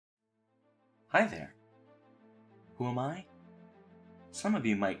Hi there. Who am I? Some of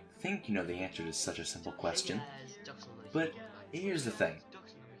you might think you know the answer to such a simple question, but here's the thing.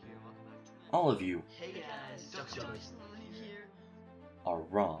 All of you are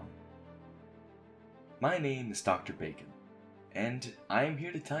wrong. My name is Dr. Bacon, and I am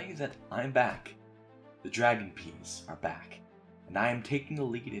here to tell you that I'm back. The Dragonpeas are back, and I am taking the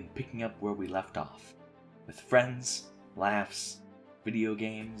lead in picking up where we left off, with friends, laughs, video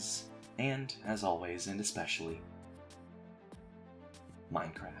games, and, as always and especially,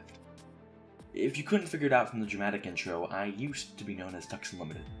 Minecraft. If you couldn't figure it out from the dramatic intro, I used to be known as Ducks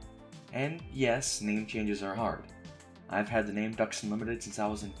Unlimited. And yes, name changes are hard. I've had the name Ducks Unlimited since I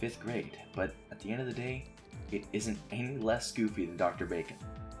was in 5th grade, but at the end of the day, it isn't any less goofy than Dr. Bacon.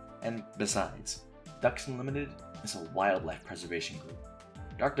 And besides, Ducks Unlimited is a wildlife preservation group.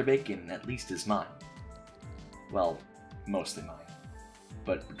 Dr. Bacon at least is mine. Well, mostly mine.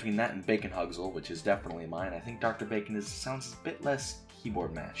 But between that and Bacon Hugsel, which is definitely mine, I think Dr. Bacon sounds a bit less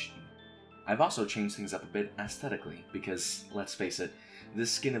keyboard mashed. I've also changed things up a bit aesthetically, because, let's face it, this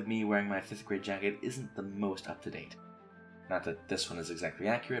skin of me wearing my 5th grade jacket isn't the most up-to-date. Not that this one is exactly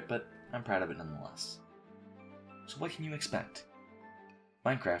accurate, but I'm proud of it nonetheless. So what can you expect?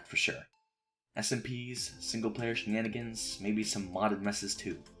 Minecraft for sure. SMPs, single-player shenanigans, maybe some modded messes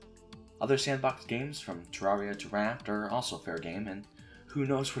too. Other sandbox games, from Terraria to Raft, are also fair game, and who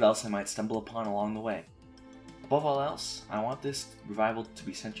knows what else I might stumble upon along the way. Above all else, I want this revival to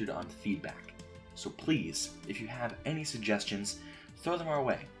be centered on feedback. So please, if you have any suggestions, throw them our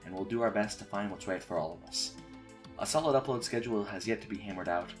way, and we'll do our best to find what's right for all of us. A solid upload schedule has yet to be hammered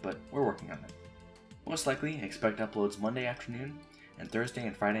out, but we're working on it. Most likely, expect uploads Monday afternoon and Thursday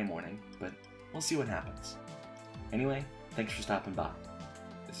and Friday morning, but we'll see what happens. Anyway, thanks for stopping by.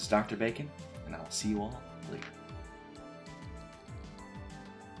 This is Dr. Bacon, and I will see you all later.